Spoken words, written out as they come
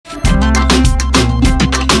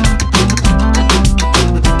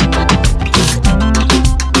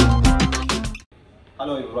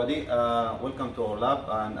everybody, welcome to our lab,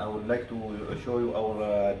 and I would like to show you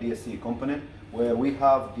our DSC component where we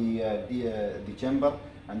have the chamber,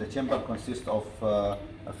 and the chamber consists of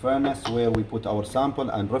a furnace where we put our sample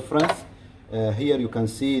and reference. Here you can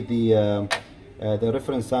see the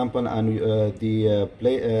reference sample and the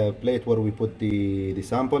plate where we put the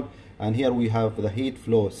sample, and here we have the heat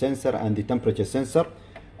flow sensor and the temperature sensor,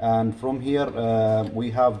 and from here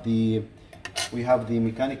we have the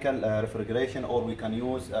mechanical refrigeration, or we can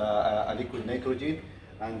use a liquid nitrogen,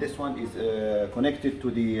 and this one is connected to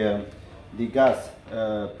the gas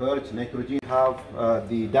purge nitrogen. Have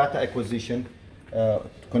the data acquisition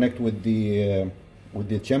connect with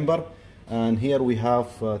the chamber, and here we have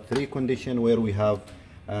three conditions where we have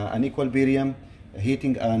an equilibrium,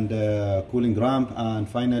 heating and cooling ramp, and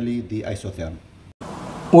finally the isotherm.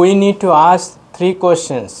 We need to ask three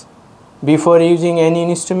questions before using any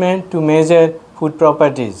instrument to measure food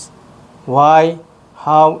properties: why,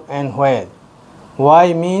 how, and where.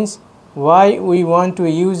 Why means why we want to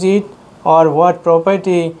use it, or what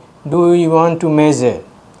property do we want to measure.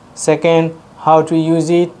 Second, how to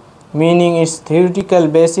use it, meaning its theoretical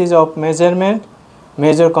basis of measurement,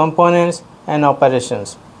 measure components and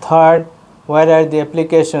operations. Third, what are the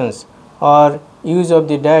applications or use of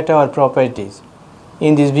the data or properties.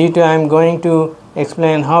 In this video, I am going to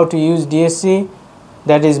explain how to use DSC,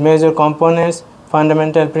 that is measure components,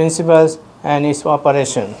 fundamental principles and its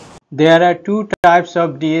operation. There are two types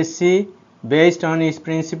of DSC based on its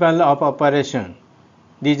principle of operation.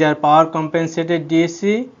 These are power compensated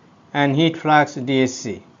DSC and heat flux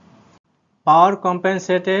DSC. Power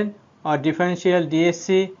compensated or differential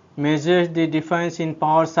DSC measures the difference in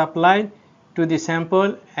power supplied to the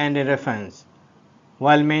sample and a reference,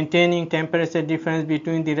 while maintaining temperature difference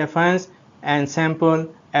between the reference and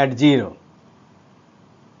sample at 0.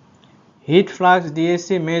 Heat flux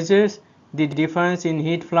DSC measures the difference in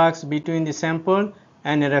heat flux between the sample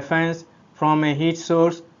and a reference from a heat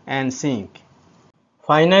source and sink.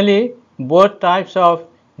 Finally, both types of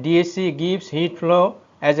DSC gives heat flow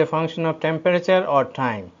as a function of temperature or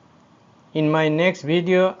time. In my next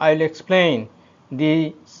video, I will explain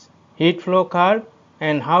the heat flow curve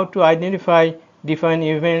and how to identify different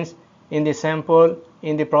events in the sample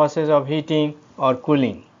in the process of heating or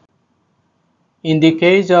cooling. In the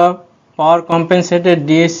case of power compensated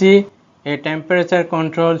DSC, a temperature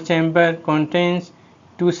controlled chamber contains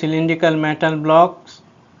two cylindrical metal blocks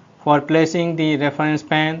for placing the reference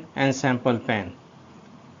pan and sample pan.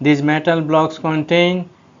 These metal blocks contain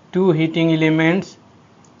two heating elements.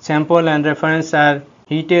 Sample and reference are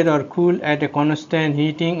heated or cooled at a constant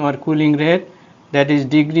heating or cooling rate, that is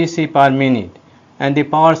degrees C per minute, and the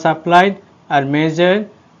power supplied are measured,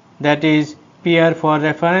 that is PR for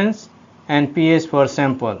reference and PS for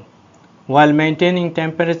sample, while maintaining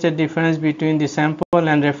temperature difference between the sample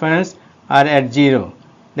and reference are at 0,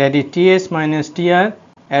 that is TS minus TR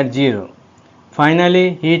at 0.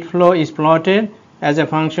 Finally, heat flow is plotted as a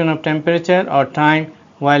function of temperature or time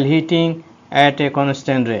while heating at a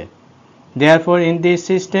constant rate. Therefore, in this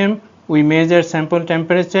system, we measure sample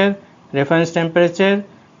temperature, reference temperature,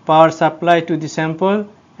 power supply to the sample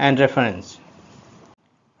and reference.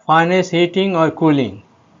 Furnace heating or cooling.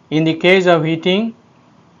 In the case of heating,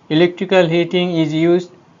 electrical heating is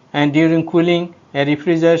used, and during cooling, a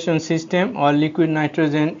refrigeration system or liquid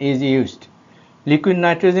nitrogen is used. Liquid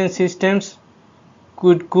nitrogen systems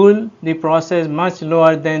could cool the process much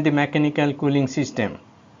lower than the mechanical cooling system.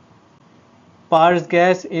 Purge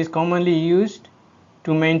gas is commonly used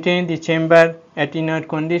to maintain the chamber at inert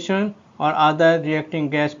condition, or other reacting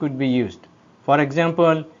gas could be used. For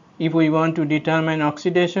example, if we want to determine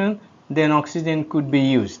oxidation, then oxygen could be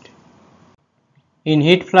used. In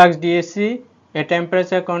heat flux DSC, a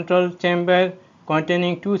temperature controlled chamber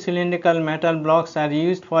containing two cylindrical metal blocks are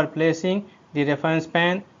used for placing the reference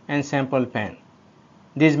pan and sample pan.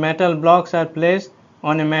 These metal blocks are placed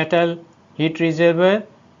on a metal heat reservoir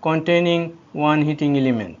containing one heating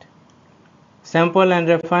element. Sample and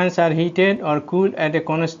reference are heated or cooled at a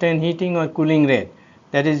constant heating or cooling rate,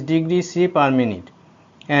 that is degrees C per minute,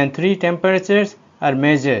 and three temperatures are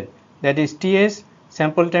measured, that is TS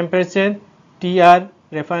sample temperature, TR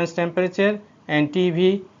reference temperature, and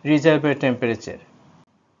TV reservoir temperature.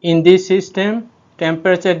 In this system,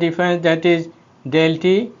 temperature difference, that is del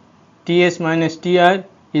T, TS minus TR,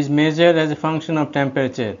 is measured as a function of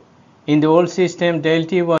temperature. In the old system, del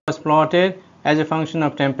T was plotted as a function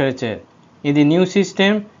of temperature. In the new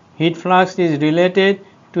system, heat flux is related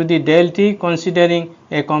to the del T considering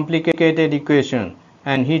a complicated equation,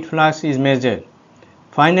 and heat flux is measured.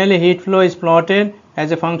 Finally, heat flow is plotted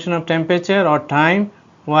as a function of temperature or time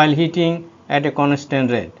while heating at a constant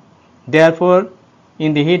rate. Therefore,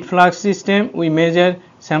 In the heat flux system, we measure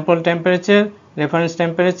sample temperature, reference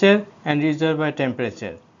temperature, and reservoir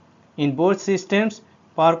temperature. In both systems,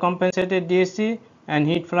 power compensated DSC and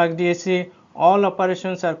heat flux DSC, all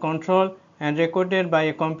operations are controlled and recorded by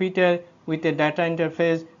a computer with a data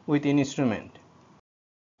interface with an instrument.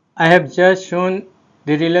 I have just shown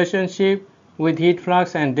the relationship with heat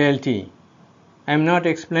flux and del T. I am not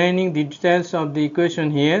explaining the details of the equation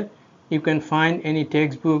here. You can find any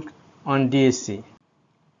textbook on DSC.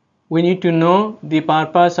 We need to know the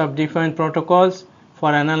purpose of different protocols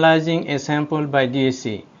for analyzing a sample by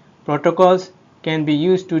DSC. Protocols can be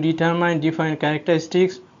used to determine different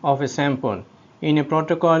characteristics of a sample. In a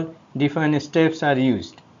protocol, different steps are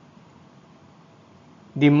used.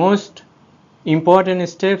 The most important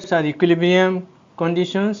steps are equilibrium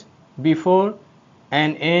conditions before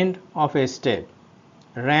and end of a step.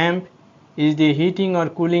 Ramp is the heating or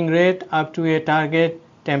cooling rate up to a target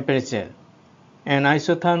temperature, and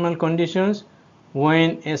isothermal conditions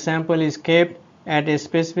when a sample is kept at a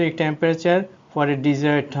specific temperature for a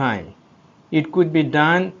desired time. It could be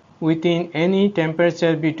done within any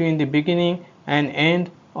temperature between the beginning and end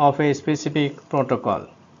of a specific protocol.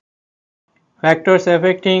 Factors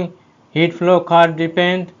affecting heat flow curve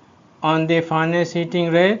depend on the furnace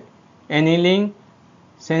heating rate, annealing,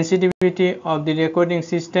 sensitivity of the recording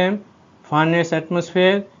system, furnace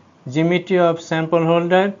atmosphere, geometry of sample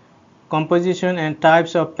holder, composition and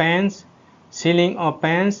types of pans, sealing of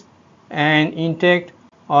pans, and intake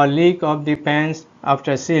or leak of the pans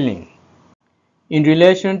after sealing. In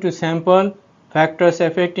relation to sample, factors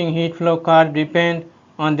affecting heat flow curve depend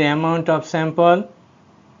on the amount of sample,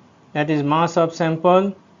 that is mass of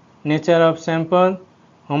sample, nature of sample,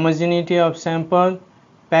 homogeneity of sample,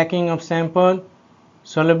 packing of sample,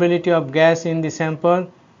 solubility of gas in the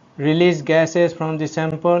sample, released gases from the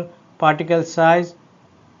sample, particle size,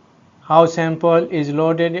 how sample is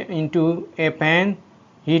loaded into a pan,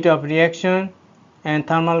 heat of reaction, and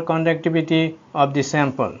thermal conductivity of the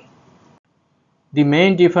sample. The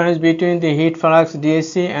main difference between the heat flux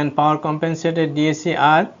DSC and power compensated DSC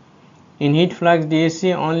are: in heat flux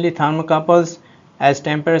DSC only thermocouples as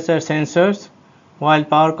temperature sensors, while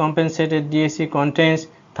power compensated DSC contains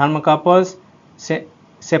thermocouples,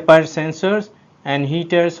 separate sensors, and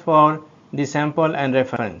heaters for the sample and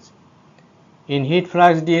reference. In heat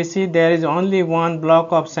flux DSC there is only one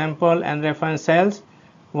block of sample and reference cells,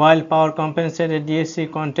 while power compensated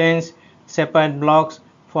DSC contains separate blocks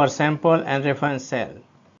for sample and reference cell.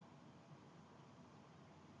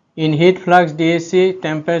 In heat flux DSC,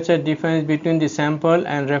 temperature difference between the sample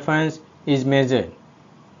and reference is measured,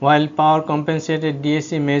 while power compensated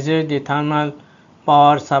DSC measures the thermal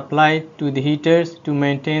power supplied to the heaters to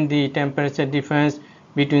maintain the temperature difference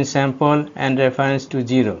between sample and reference to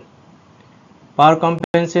zero. Power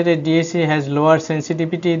compensated DSC has lower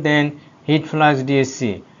sensitivity than heat flux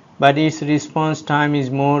DSC, but its response time is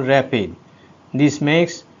more rapid. This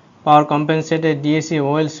makes power compensated DSC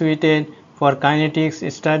well suited for kinetics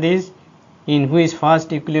studies, in which fast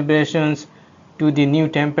equilibrations to the new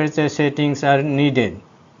temperature settings are needed.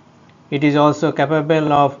 It is also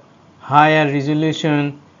capable of higher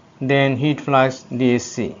resolution than heat flux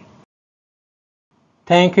DSC.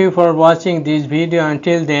 Thank you for watching this video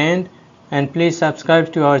until the end, and please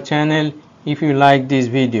subscribe to our channel if you like this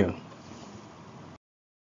video.